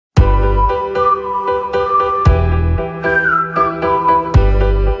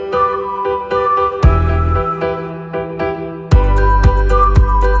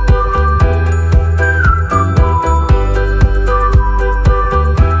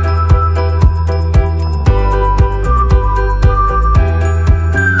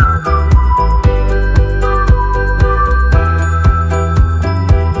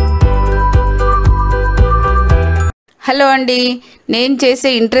అండి, నేను చేసే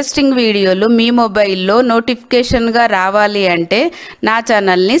ఇంట్రెస్టింగ్ వీడియోలు మీ మొబైల్లో నోటిఫికేషన్గా రావాలి అంటే నా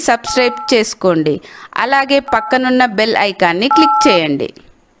ఛానల్ని సబ్స్క్రైబ్ చేసుకోండి. అలాగే పక్కనున్న బెల్ ఐకాన్ని క్లిక్ చేయండి.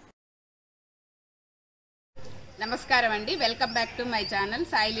 నమస్కారం అండి, welcome back to my channel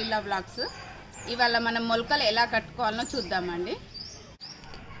Sai Leela vlogs. ఇవాళ మనం మొలకలు ఎలా కట్టుకోవాలో చూద్దామండి.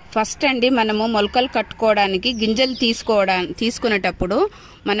 ఫస్ట్ అండి, మనము మొలకలు కట్టుకోవడానికి గింజలు తీసుకునేటప్పుడు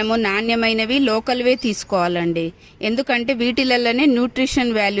మనము నాణ్యమైనవి లోకల్వే తీసుకోవాలండి. ఎందుకంటే వీటిలలోనే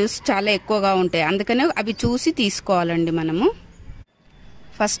న్యూట్రిషన్ వాల్యూస్ చాలా ఎక్కువగా ఉంటాయి, అందుకనే అవి చూసి తీసుకోవాలండి. మనము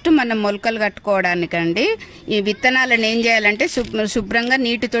ఫస్ట్ మనం మొలకలు కట్టుకోవడానికండి ఈ విత్తనాలను ఏం చేయాలంటే శుభ్రంగా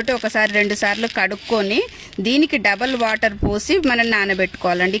నీటితోటి ఒకసారి 2 సార్లు కడుక్కొని దీనికి డబల్ వాటర్ పోసి మనం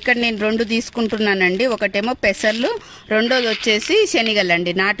నానబెట్టుకోవాలండి. ఇక్కడ నేను 2 తీసుకుంటున్నానండి. ఒకటేమో పెసర్లు, రెండోది వచ్చేసి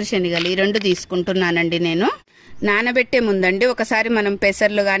శనగలండి, నాటు శనగలు. ఈ 2 తీసుకుంటున్నానండి. నేను నానబెట్టే ముందండి ఒకసారి మనం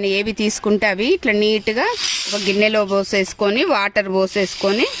పెసర్లు కానీ ఏవి తీసుకుంటే అవి ఇట్లా నీట్గా ఒక గిన్నెలో పోసేసుకొని వాటర్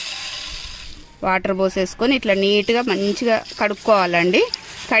పోసేసుకొని ఇట్లా నీట్గా మంచిగా కడుక్కోవాలండి.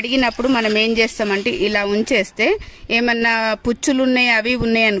 కడిగినప్పుడు మనం ఏం చేస్తామంటే ఇలా ఉంచేస్తే ఏమన్నా పుచ్చులు ఉన్నాయి అవి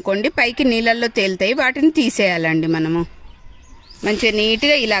ఉన్నాయి అనుకోండి పైకి నీళ్ళల్లో తేలుతాయి, వాటిని తీసేయాలండి. మనము మంచిగా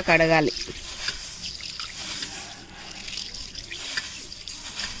నీట్గా ఇలా కడగాలి.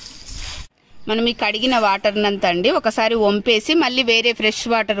 మనం ఈ కడిగిన వాటర్నంతా అండి ఒకసారి వంపేసి మళ్ళీ వేరే ఫ్రెష్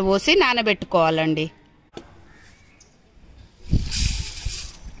వాటర్ పోసి నానబెట్టుకోవాలండి.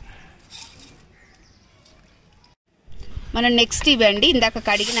 మనం నెక్స్ట్ ఇవండి ఇందాక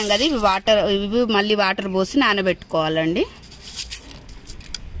కడిగినాం కదా, ఇవి మళ్ళీ వాటర్ పోసి నానబెట్టుకోవాలండి.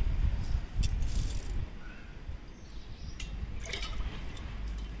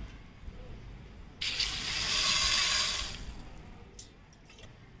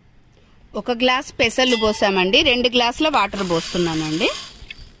 ఒక గ్లాస్ పెసర్లు పోసామండి, 2 గ్లాసుల వాటర్ పోస్తున్నానండి.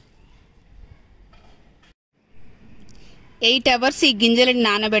 8 అవర్స్ ఈ గింజలను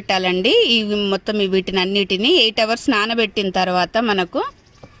నానబెట్టాలండి. ఈ మొత్తం వీటిని అన్నిటిని 8 అవర్స్ నానబెట్టిన తర్వాత మనకు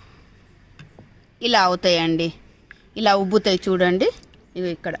ఇలా అవుతాయండి, ఇలా ఉబ్బుతాయి చూడండి. ఇవి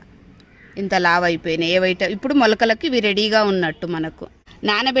ఇక్కడ ఇంత లావ్ అయిపోయినాయి. ఏవైతే ఇప్పుడు మొలకలకి ఇవి రెడీగా ఉన్నట్టు. మనకు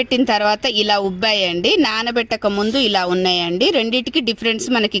నానబెట్టిన తర్వాత ఇలా ఉబ్బాయండి, నానబెట్టక ముందు ఇలా ఉన్నాయండి. రెండిటికి డిఫరెన్స్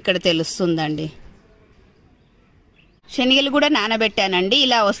మనకి ఇక్కడ తెలుస్తుందండి. శనగలు కూడా నానబెట్టానండి,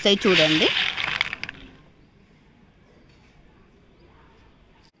 ఇలా వస్తాయి చూడండి.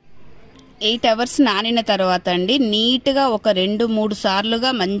 8 అవర్స్ నానిన తర్వాత అండి నీట్గా ఒక 2-3 సార్లుగా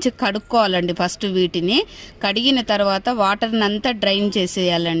మంచిగా కడుక్కోవాలండి. ఫస్ట్ వీటిని కడిగిన తర్వాత వాటర్ని అంతా డ్రైన్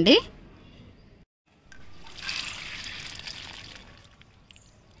చేసేయాలండి.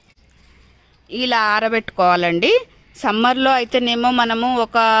 ఇలా ఆరబెట్టుకోవాలండి. సమ్మర్లో అయితేనేమో మనము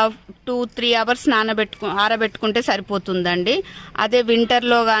ఒక 2-3 అవర్స్ ఆరబెట్టుకుంటే సరిపోతుందండి. అదే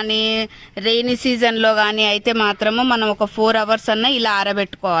వింటర్లో కానీ రెయినీ సీజన్లో కానీ అయితే మాత్రము మనం ఒక 4 అవర్స్ అన్నా ఇలా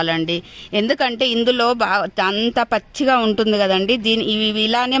ఆరబెట్టుకోవాలండి. ఎందుకంటే ఇందులో అంత పచ్చిగా ఉంటుంది కదండి. ఇవి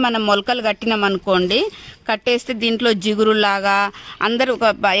ఇలానే మనం మొలకలు కట్టినాం అనుకోండి, కట్టేస్తే దీంట్లో జిగురులాగా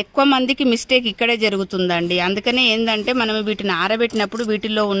ఎక్కువ మందికి మిస్టేక్ ఇక్కడే జరుగుతుందండి. అందుకనే ఏంటంటే మనం వీటిని ఆరబెట్టినప్పుడు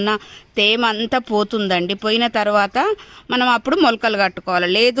వీటిలో ఉన్న తేమ అంతా పోతుందండి. పోయిన తర్వాత మనం అప్పుడు మొలకలు కట్టుకోవాలి.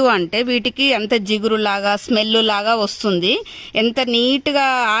 లేదు అంటే వీటికి అంత జిగురులాగా స్మెల్ లాగా వస్తుంది. ఎంత నీట్గా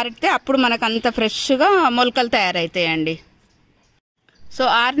ఆరితే అప్పుడు మనకు అంత ఫ్రెష్గా మొలకలు తయారవుతాయండి. సో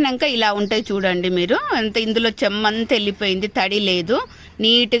ఆరినాక ఇలా ఉంటాయి చూడండి మీరు. అంత ఇందులో చెమ్మంతా వెళ్ళిపోయింది, తడి లేదు,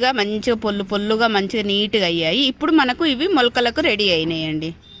 నీట్గా మంచిగా పొల్లుగా మంచిగా నీట్గా అయ్యాయి. ఇప్పుడు మనకు ఇవి మొలకలకు రెడీ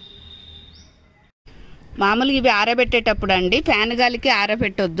అయినాయండి. మామూలుగా ఇవి ఆరబెట్టేటప్పుడు అండి ఫ్యాన్ గాలికి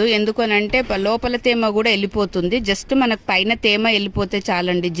ఆరబెట్టొద్దు. ఎందుకనంటే లోపల తేమ కూడా వెళ్ళిపోతుంది. జస్ట్ మనకు పైన తేమ వెళ్ళిపోతే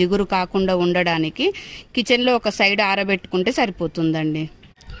చాలండి, జిగురు కాకుండా ఉండడానికి. కిచెన్లో ఒక సైడ్ ఆరబెట్టుకుంటే సరిపోతుందండి.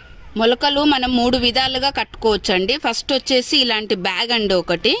 మొలకలు మనం 3 విధాలుగా కట్టుకోవచ్చండి. ఫస్ట్ వచ్చేసి ఇలాంటి బ్యాగ్ అండి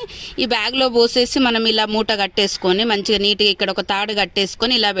ఒకటి. ఈ బ్యాగ్లో పోసేసి మనం ఇలా మూట కట్టేసుకొని మంచిగా నీట్గా ఇక్కడ ఒక తాడు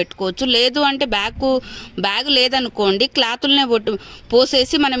కట్టేసుకొని ఇలా పెట్టుకోవచ్చు. లేదు అంటే బ్యాగ్ లేదనుకోండి క్లాతులనే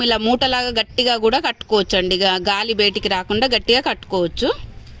పోసేసి మనం ఇలా మూటలాగా గట్టిగా కూడా కట్టుకోవచ్చు అండి. గాలి బయటికి రాకుండా గట్టిగా కట్టుకోవచ్చు.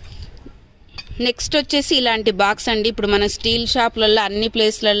 నెక్స్ట్ వచ్చేసి ఇలాంటి బాక్స్ అండి. ఇప్పుడు మన స్టీల్ షాపులలో అన్ని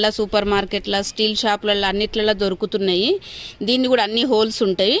ప్లేస్లలో సూపర్ మార్కెట్ల స్టీల్ షాపులలో అన్నిట్లలో దొరుకుతున్నాయి. దీన్ని కూడా అన్ని హోల్స్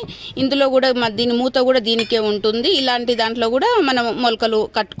ఉంటాయి. ఇందులో కూడా దీని మూత కూడా దీనికే ఉంటుంది. ఇలాంటి దాంట్లో కూడా మనం మొలకలు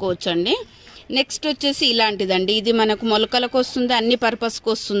కట్టుకోవచ్చు అండి. నెక్స్ట్ వచ్చేసి ఇలాంటిదండి. ఇది మనకు మొలకలకు వస్తుంది, అన్ని పర్పస్కి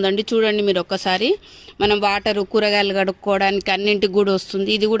వస్తుందండి. చూడండి మీరు ఒక్కసారి. మనం కూరగాయలు కడుక్కోవడానికి అన్నింటికి కూడా వస్తుంది.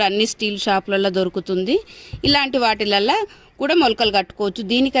 ఇది కూడా అన్ని స్టీల్ షాపులలో దొరుకుతుంది. ఇలాంటి వాటిలల్లో కూడా మొలకలు కట్టుకోవచ్చు.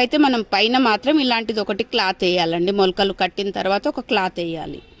 దీనికైతే మనం పైన మాత్రం ఇలాంటిది ఒకటి క్లాత్ వేయాలండి. మొలకలు కట్టిన తర్వాత ఒక క్లాత్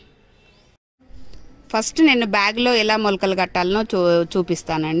వేయాలి. ఫస్ట్ నేను బ్యాగ్లో ఎలా మొలకలు కట్టాలనో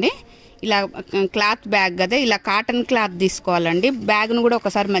చూపిస్తానండి. ఇలా క్లాత్ బ్యాగ్ కదా, ఇలా కాటన్ క్లాత్ తీసుకోవాలండి. బ్యాగ్ను కూడా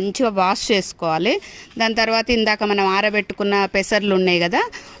ఒకసారి మంచిగా వాష్ చేసుకోవాలి. దాని తర్వాత ఇందాక మనం ఆరబెట్టుకున్న పెసర్లు ఉన్నాయి కదా,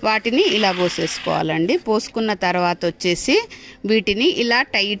 వాటిని ఇలా పోసేసుకోవాలండి. పోసుకున్న తర్వాత వచ్చేసి వీటిని ఇలా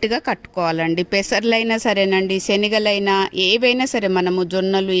టైట్గా కట్టుకోవాలండి. పెసర్లైనా సరేనండి, శనగలైనా ఏవైనా సరే, మనము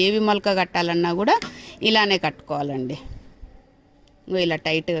జొన్నలు ఏవి మొలక కట్టాలన్నా కూడా ఇలానే కట్టుకోవాలండి. ఇలా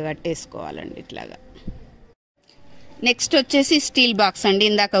టైట్గా కట్టేసుకోవాలండి ఇట్లాగా. నెక్స్ట్ వచ్చేసి స్టీల్ బాక్స్ అండి.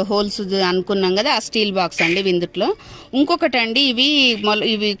 ఇందాక హోల్స్ అనుకున్నాం కదా, ఆ స్టీల్ బాక్స్ అండి. ఇందులో ఇంకొకటి అండి,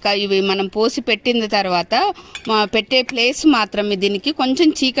 ఇవి మనం పోసి పెట్టిన తర్వాత పెట్టే ప్లేస్ మాత్రం దీనికి కొంచెం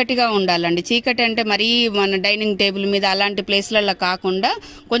చీకటిగా ఉండాలండి. చీకటి అంటే మరీ మన డైనింగ్ టేబుల్ మీద అలాంటి ప్లేస్లలో కాకుండా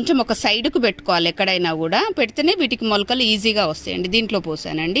కొంచెం ఒక సైడ్కు పెట్టుకోవాలి. ఎక్కడైనా కూడా పెడితేనే వీటికి మొలకలు ఈజీగా వస్తాయండి. దీంట్లో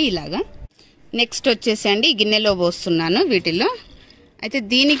పోసానండి ఇలాగా. నెక్స్ట్ వచ్చేసి అండి గిన్నెలో పోస్తున్నాను వీటిలో. అయితే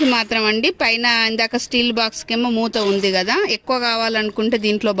దీనికి మాత్రం అండి పైన ఇందాక స్టీల్ బాక్స్కి ఏమో మూత ఉంది కదా, ఎక్కువ కావాలనుకుంటే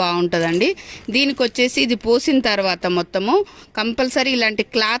దీంట్లో బాగుంటుందండి. దీనికి వచ్చేసి ఇది పోసిన తర్వాత మొత్తము కంపల్సరీ ఇలాంటి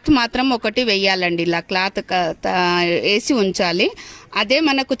క్లాత్ మాత్రం ఒకటి వెయ్యాలండి. ఇలా క్లాత్ వేసి ఉంచాలి. అదే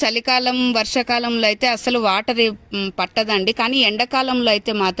మనకు చలికాలం వర్షాకాలంలో అయితే అసలు వాటర్ పట్టదండి. కానీ ఎండాకాలంలో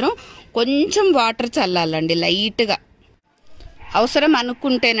అయితే మాత్రం కొంచెం వాటర్ చల్లాలండి లైట్గా. అవసరం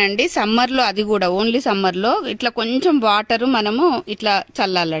అనుకుంటేనండి సమ్మర్లో, అది కూడా ఓన్లీ సమ్మర్లో ఇట్లా కొంచెం వాటరు మనము ఇట్లా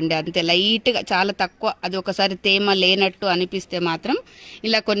చల్లాలండి. అంతే లైట్గా, చాలా తక్కువ. అది ఒకసారి తేమ లేనట్టు అనిపిస్తే మాత్రం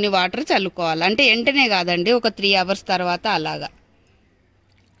ఇలా కొన్ని వాటర్ చల్లుకోవాలి. అంటే వెంటనే కాదండి, ఒక 3 hours తర్వాత అలాగా.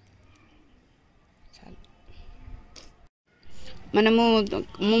 మనము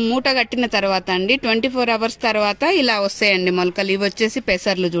మూట కట్టిన తర్వాత అండి 24 hours తర్వాత ఇలా వస్తాయండి మొలకలు. ఇవి వచ్చేసి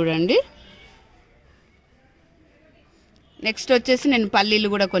పెసర్లు చూడండి. నెక్స్ట్ వచ్చేసి నేను పల్లీలు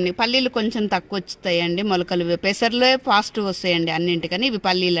కూడా పల్లీలు కొంచెం తక్కువ వస్తాయండి మొలకలు. పెసర్లే ఫాస్ట్ వస్తాయండి అన్నింటికని, ఇవి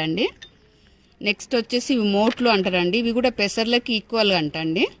పల్లీలు అండి. నెక్స్ట్ వచ్చేసి ఇవి మోట్లు అంటారండి. ఇవి కూడా పెసర్లకి ఈక్వల్గా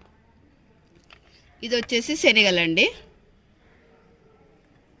అంటండి. ఇది వచ్చేసి శనగలండి.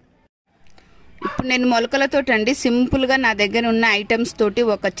 ఇప్పుడు నేను మొలకలతోటి అండి సింపుల్గా నా దగ్గర ఉన్న ఐటమ్స్ తోటి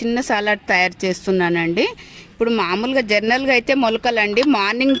ఒక చిన్న సలాడ్ తయారు చేస్తున్నానండి. ఇప్పుడు మామూలుగా జనరల్గా అయితే మొలకలండి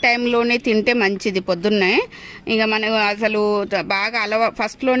మార్నింగ్ టైంలోనే తింటే మంచిది పొద్దున్నే. ఇక మనం అసలు బాగా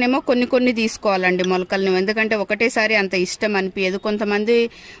ఫస్ట్లోనేమో కొన్ని తీసుకోవాలండి మొలకల్ని. ఎందుకంటే ఒకటేసారి అంత ఇష్టం అనిపించదు. కొంతమంది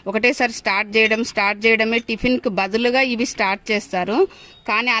ఒకటేసారి స్టార్ట్ చేయడమే టిఫిన్కి బదులుగా ఇవి స్టార్ట్ చేస్తారు.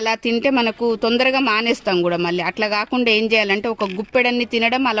 కానీ అలా తింటే మనకు తొందరగా మానేస్తాం కూడా. మళ్ళీ అట్లా కాకుండా ఏం చేయాలంటే ఒక గుప్పెడన్ని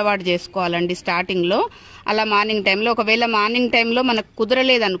తినడం అలవాటు చేసుకోవాలండి స్టార్టింగ్లో. అలా మార్నింగ్ టైంలో, ఒకవేళ మార్నింగ్ టైంలో మనకు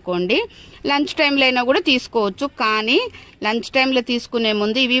కుదరలేదనుకోండి లంచ్ టైంలో అయినా కూడా తీసుకోవచ్చు. కానీ లంచ్ టైంలో తీసుకునే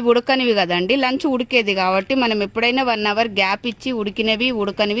ముందు ఇవి ఉడకనివి కదండి, లంచ్ ఉడికేది కాబట్టి మనం ఎప్పుడైనా 1 hour గ్యాప్ ఇచ్చి ఉడికినవి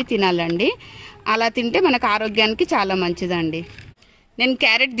ఉడకనివి తినాలండి. అలా తింటే మనకు ఆరోగ్యానికి చాలా మంచిదండి. నేను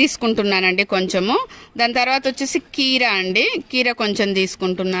క్యారెట్ తీసుకుంటున్నానండి కొంచెము. దాని తర్వాత వచ్చేసి కీరా అండి, కీరా కొంచెం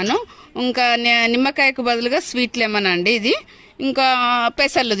తీసుకుంటున్నాను. ఇంకా నిమ్మకాయకు బదులుగా స్వీట్ లెమన్ అండి ఇది. ఇంకా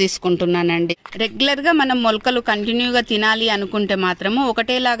పెసర్లు తీసుకుంటున్నానండి. రెగ్యులర్గా మనం మొలకలు కంటిన్యూగా తినాలి అనుకుంటే మాత్రము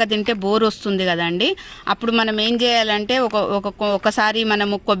ఒకటేలాగా తింటే బోర్ వస్తుంది కదండి. అప్పుడు మనం ఏం చేయాలంటే ఒకసారి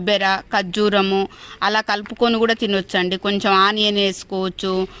మనము కొబ్బెర, ఖర్జూరము అలా కలుపుకొని కూడా తినొచ్చండి. కొంచెం ఆనియన్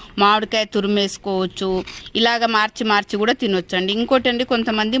వేసుకోవచ్చు, మామిడికాయ తురిమేసుకోవచ్చు. ఇలాగ మార్చి కూడా తినొచ్చండి. ఇంకోటి అండి,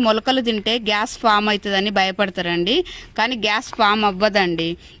 కొంతమంది మొలకలు తింటే గ్యాస్ ఫామ్ అవుతుందని భయపడతారండి. కానీ గ్యాస్ ఫామ్ అవ్వదండి.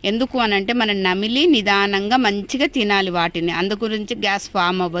 ఎందుకు అనంటే మనం నమిలి నిదానంగా మంచిగా తినాలి వాటిని. గురించి గ్యాస్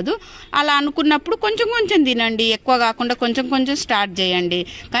ఫామ్ అవ్వదు. అలా అనుకున్నప్పుడు కొంచెం తినండి, ఎక్కువ కాకుండా కొంచెం స్టార్ట్ చేయండి.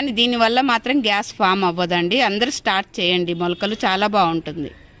 కానీ దీనివల్ల మాత్రం గ్యాస్ ఫామ్ అవ్వదండి. అందరూ స్టార్ట్ చేయండి, మొలకలు చాలా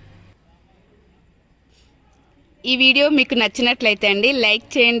బాగుంటుంది. ఈ వీడియో మీకు నచ్చినట్లయితే అండి లైక్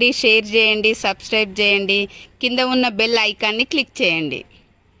చేయండి, షేర్ చేయండి, సబ్స్క్రైబ్ చేయండి, కింద ఉన్న బెల్ ఐకాన్ని క్లిక్ చేయండి.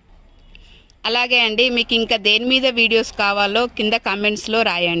 అలాగే అండి మీకు ఇంకా దేని మీద వీడియోస్ కావాలో కింద కామెంట్స్లో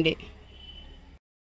రాయండి.